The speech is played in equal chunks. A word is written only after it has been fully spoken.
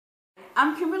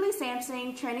I'm Kimberly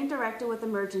Sampson, Training Director with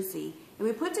emerginC, and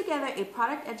we put together a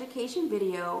product education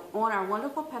video on our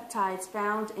wonderful peptides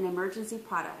found in emerginC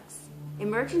products.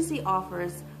 emerginC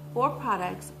offers 4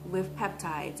 products with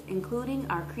peptides, including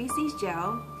our Creases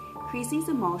Gel, Creases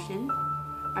Emulsion,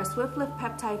 our Swift Lift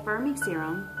Peptide Firming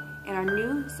Serum, and our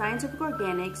new Scientific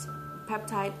Organics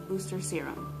Peptide Booster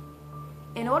Serum.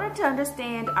 In order to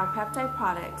understand our peptide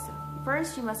products,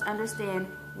 first you must understand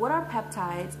what are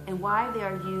peptides and why they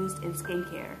are used in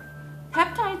skincare.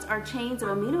 Peptides are chains of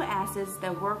amino acids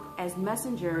that work as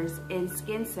messengers in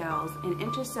skin cells in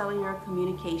intercellular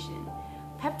communication.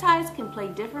 Peptides can play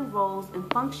different roles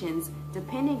and functions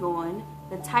depending on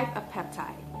the type of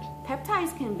peptide.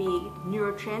 Peptides can be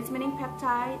neurotransmitting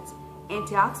peptides,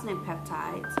 antioxidant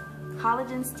peptides,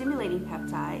 collagen-stimulating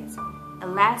peptides,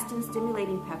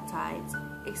 elastin-stimulating peptides,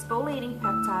 exfoliating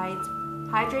peptides,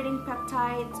 hydrating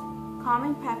peptides,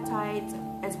 calming peptides,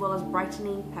 as well as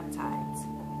brightening peptides.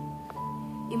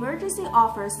 emerginC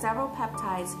offers several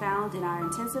peptides found in our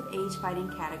intensive age fighting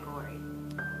category.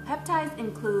 Peptides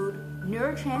include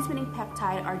neurotransmitting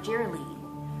peptide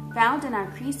argireline, found in our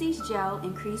Creases Gel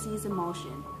and Creases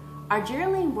Emulsion.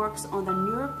 Argireline works on the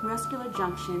neuromuscular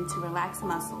junction to relax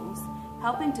muscles,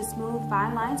 helping to smooth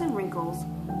fine lines and wrinkles,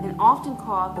 and often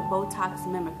called the Botox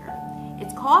mimicker.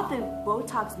 It's called the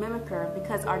Botox mimicker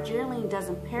because argireline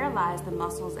doesn't paralyze the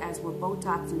muscles as what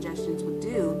Botox injections would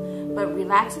do, but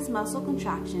relaxes muscle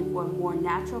contraction for a more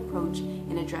natural approach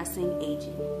in addressing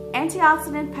aging.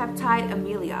 Antioxidant peptide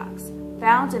Ameliox,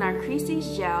 found in our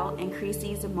Creases Gel and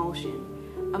Creases Emulsion.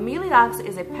 Ameliox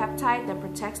is a peptide that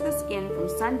protects the skin from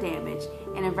sun damage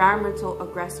and environmental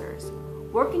aggressors.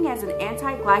 Working as an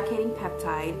anti-glycating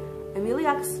peptide,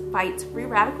 Ameliox fights free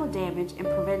radical damage and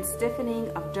prevents stiffening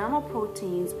of dermal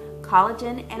proteins,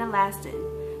 collagen, and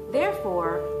elastin.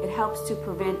 Therefore, it helps to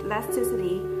prevent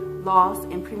elasticity loss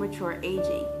and premature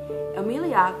aging.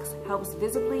 Ameliox helps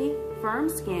visibly firm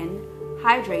skin,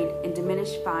 hydrate, and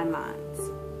diminish fine lines.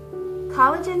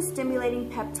 Collagen-Stimulating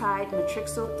peptide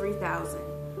Matrixyl 3000.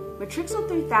 Matrixyl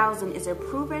 3000 is a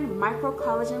proven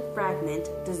microcollagen fragment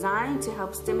designed to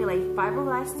help stimulate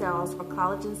fibroblast cells for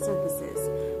collagen synthesis,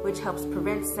 which helps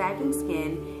prevent sagging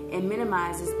skin and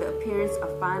minimizes the appearance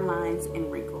of fine lines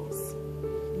and wrinkles.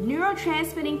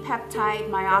 Neurotransmitting peptide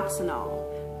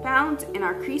Myoxinol, found in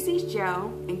our Creases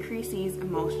Gel and Creases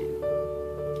Emulsion.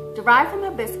 Derived from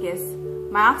hibiscus,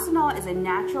 Myoxinol is a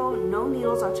natural,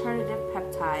 no-needles alternative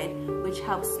peptide which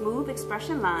helps smooth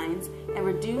expression lines and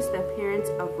reduce the appearance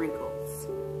of wrinkles.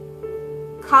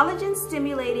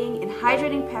 Collagen-stimulating and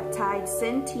hydrating peptide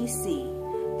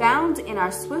Syn-TC, found in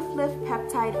our Swift Lift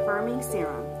Peptide Firming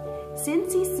Serum.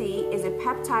 Syn-TC is a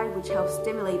peptide which helps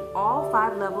stimulate all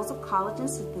 5 levels of collagen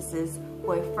synthesis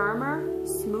for a firmer,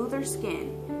 smoother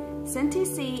skin.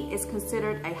 Syn-TC is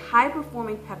considered a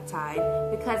high-performing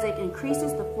peptide because it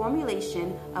increases the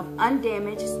formulation of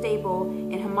undamaged, stable,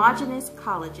 and homogeneous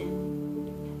collagen.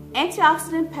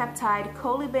 Antioxidant peptide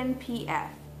Colhibin PF,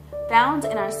 found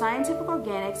in our Scientific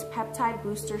Organics Peptide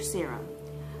Booster Serum.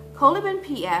 Colhibin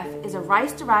PF is a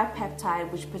rice-derived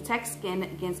peptide which protects skin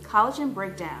against collagen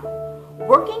breakdown.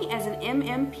 Working as an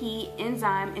MMP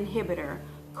enzyme inhibitor,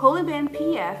 Colhibin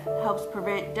PF helps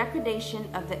prevent degradation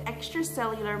of the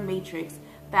extracellular matrix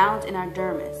found in our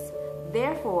dermis,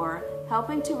 therefore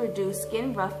helping to reduce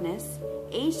skin roughness,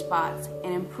 age spots,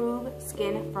 and improve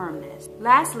skin firmness.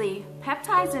 Lastly,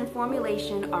 peptides in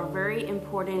formulation are very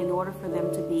important in order for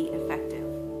them to be effective.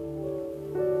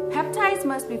 Peptides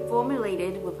must be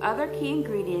formulated with other key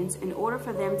ingredients in order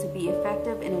for them to be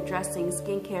effective in addressing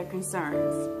skincare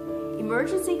concerns.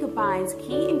 emerginC combines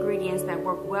key ingredients that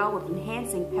work well with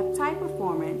enhancing peptide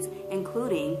performance,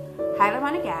 including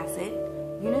hyaluronic acid,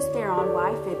 unisteron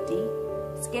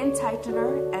Y50, skin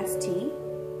tightener ST,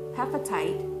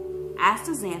 peptide,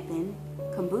 astaxanthin,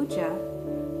 kombucha,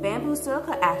 bamboo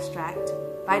silica extract,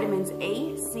 vitamins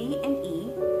A, C, and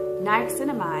E,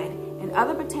 niacinamide, and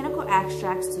other botanical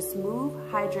extracts to smooth,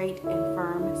 hydrate, and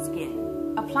firm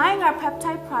skin. Applying our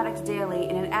peptide products daily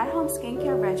in an at-home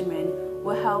skincare regimen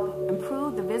will help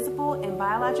improve the visible and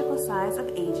biological signs of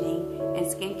aging and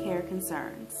skincare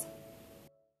concerns.